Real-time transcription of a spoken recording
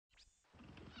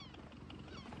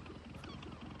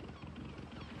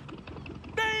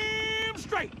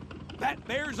That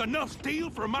there's enough steel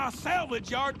for my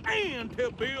salvage yard and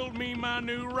to build me my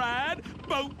new ride,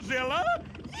 Boatzilla.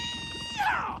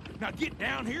 Yeah! Now get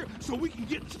down here so we can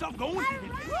get the stuff going.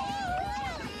 The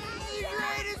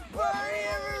greatest party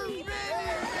ever been here,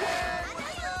 man!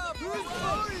 Whose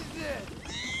boat is it?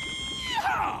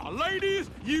 Yeah! Ladies,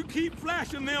 you keep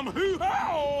flashing them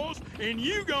hoo-haws, and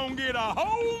you gonna get a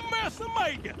whole mess of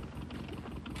makeup.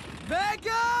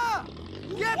 Becca!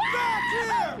 Get back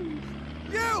here!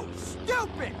 You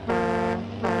stupid!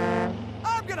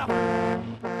 I'm gonna...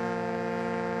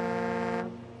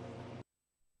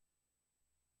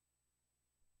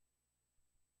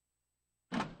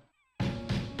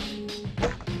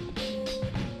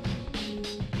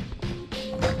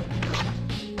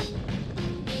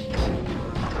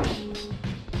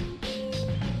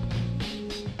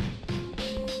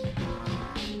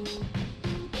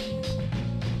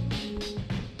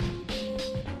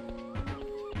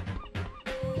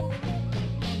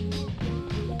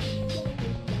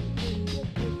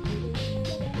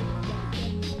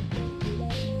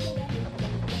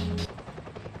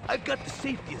 I got the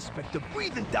safety inspector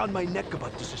breathing down my neck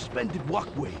about the suspended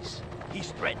walkways.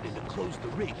 He's threatening to close the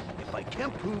rig if I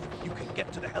can't prove you can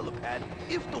get to the helipad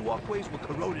if the walkways were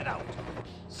corroded out.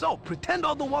 So pretend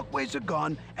all the walkways are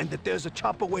gone and that there's a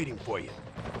chopper waiting for you.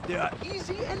 There are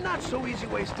easy and not so easy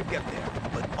ways to get there,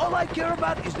 but all I care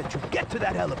about is that you get to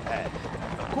that helipad.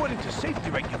 According to safety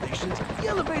regulations, the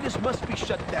elevators must be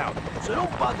shut down, so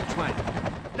don't bother trying.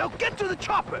 Now get to the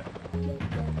chopper!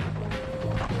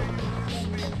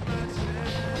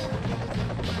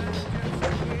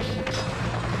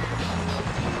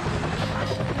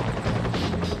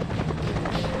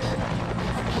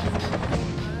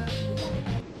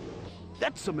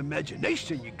 That's some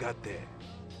imagination you got there.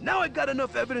 Now I got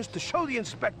enough evidence to show the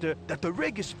inspector that the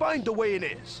rig is fine the way it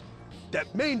is.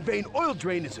 That main vein oil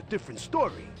drain is a different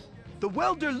story. The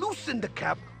welder loosened the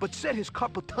cap, but said his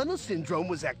carpal tunnel syndrome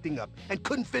was acting up and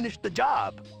couldn't finish the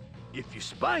job. If you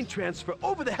spine transfer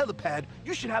over the helipad,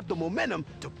 you should have the momentum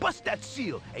to bust that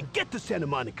seal and get to Santa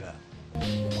Monica.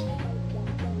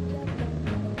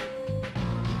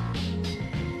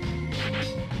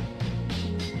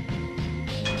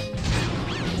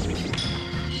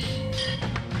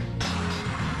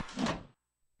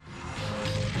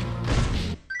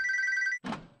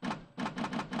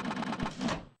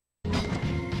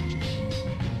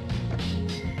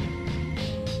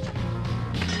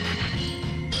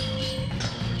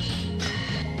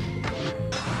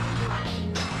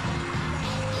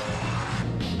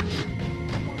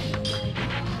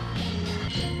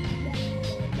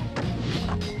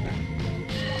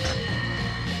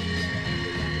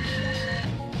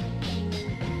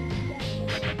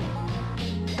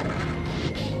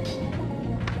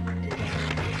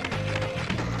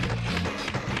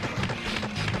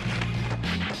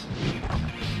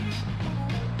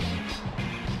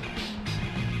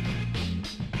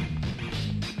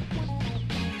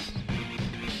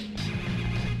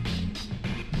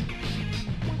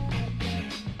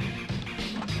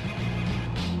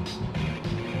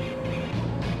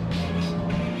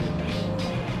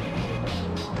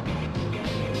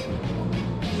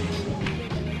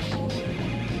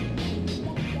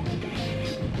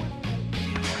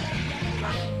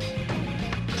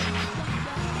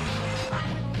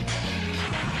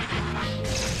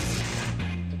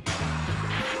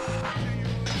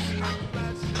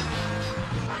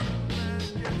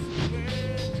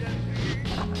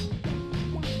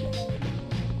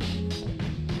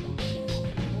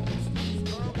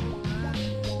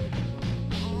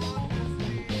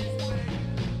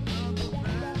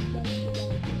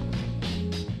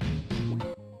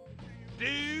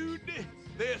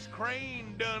 This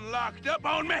crane done locked up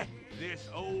on me. This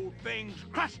old thing's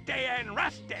crusty and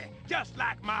rusty, just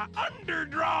like my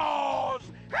underdraws.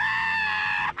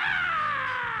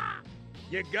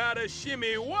 You gotta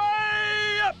shimmy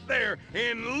way up there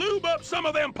and lube up some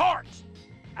of them parts.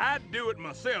 I'd do it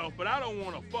myself, but I don't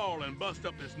want to fall and bust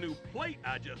up this new plate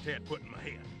I just had put in my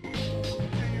head.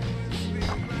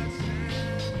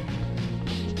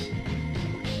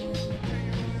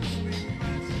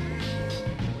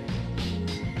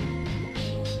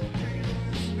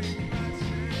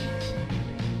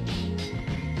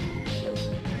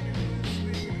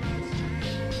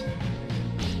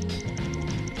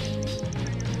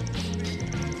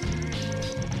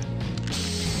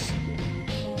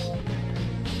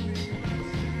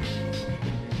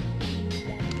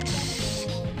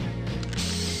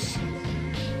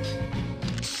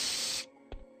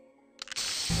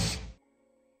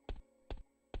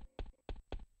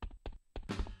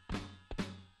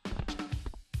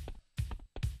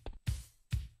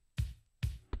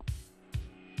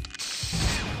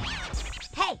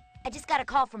 got a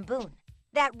call from Boone.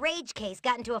 That Rage case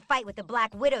got into a fight with the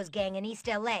Black Widows gang in East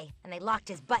LA, and they locked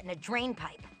his butt in a drain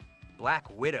pipe. Black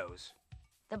Widows?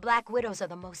 The Black Widows are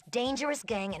the most dangerous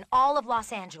gang in all of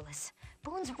Los Angeles.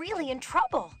 Boone's really in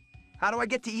trouble. How do I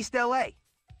get to East LA?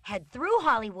 Head through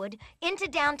Hollywood, into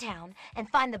downtown, and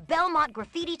find the Belmont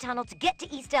graffiti tunnel to get to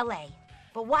East LA.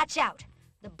 But watch out,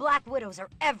 the Black Widows are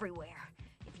everywhere.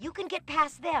 If you can get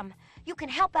past them, you can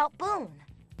help out Boone.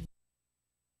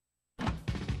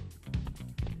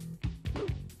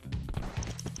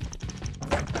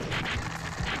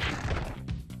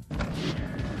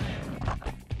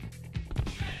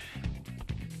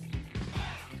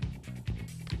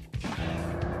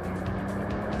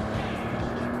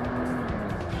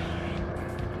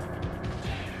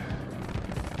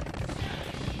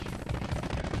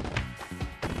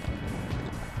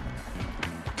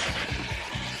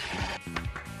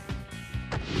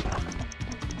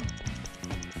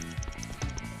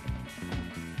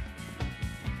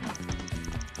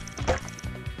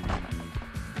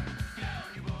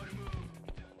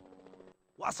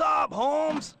 What's up,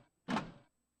 Holmes?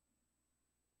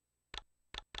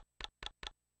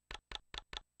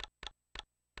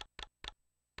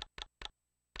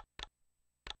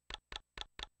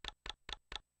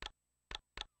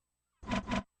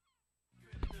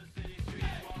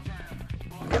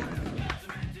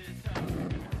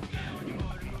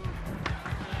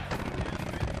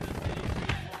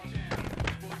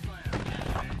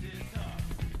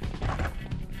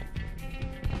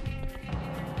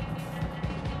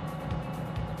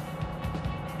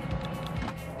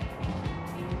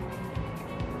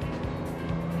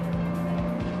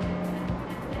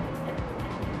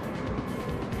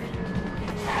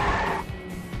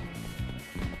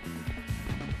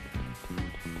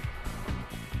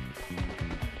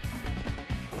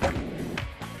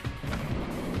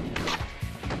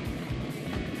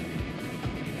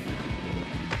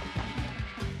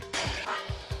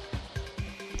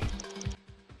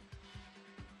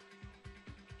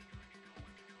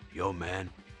 Yo, man,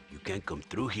 you can't come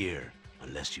through here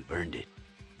unless you've earned it.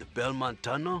 The Belmont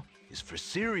Tunnel is for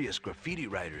serious graffiti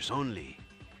writers only.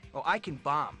 Oh, I can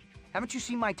bomb. Haven't you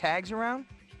seen my tags around?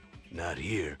 Not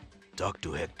here. Talk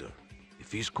to Hector.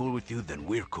 If he's cool with you, then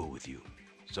we're cool with you.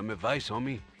 Some advice,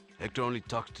 homie. Hector only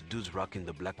talks to dudes rocking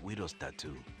the Black Widow's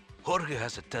tattoo. Jorge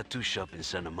has a tattoo shop in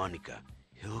Santa Monica.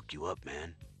 He'll hook you up,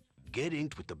 man. Get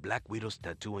inked with the Black Widow's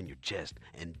tattoo on your chest,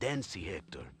 and then see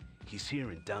Hector. He's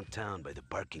here in downtown by the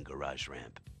parking garage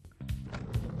ramp.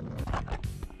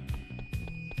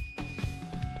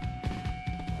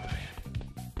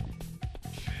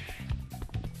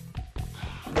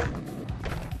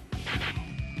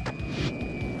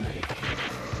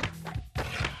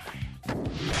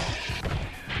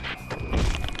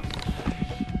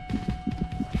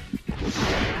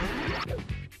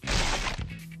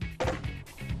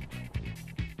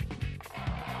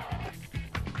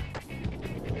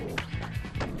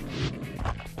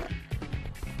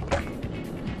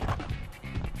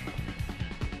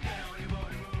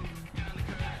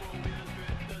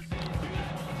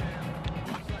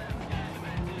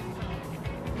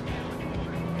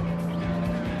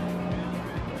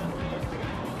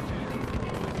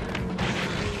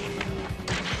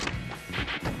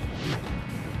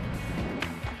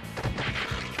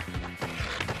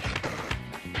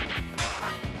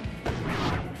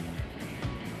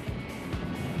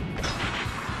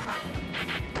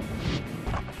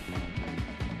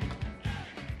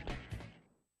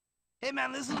 Hey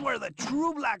man, this is where the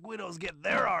true Black Widows get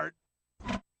their art.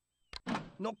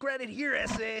 No credit here,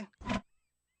 S.A.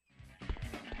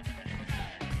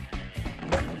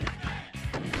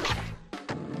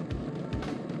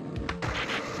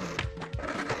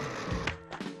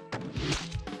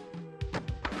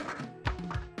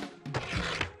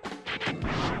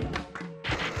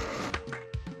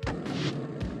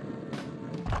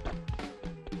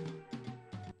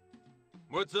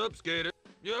 What's up, skater?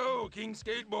 Yo, King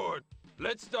Skateboard.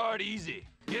 Let's start easy.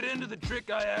 Get into the trick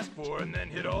I asked for and then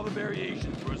hit all the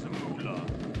variations for some moolah.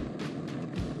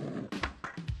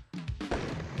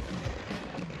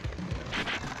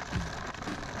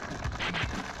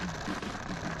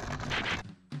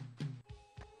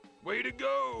 Way to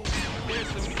go! Here's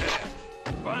some cash.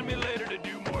 Find me later to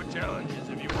do more challenges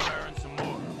if you want to earn some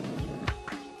more.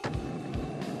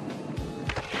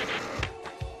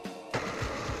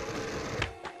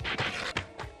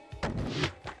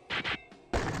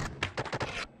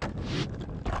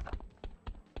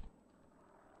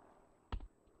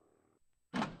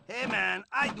 Hey man,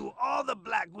 I do all the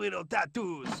Black Widow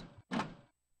tattoos.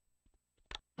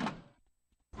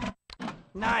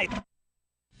 Knife.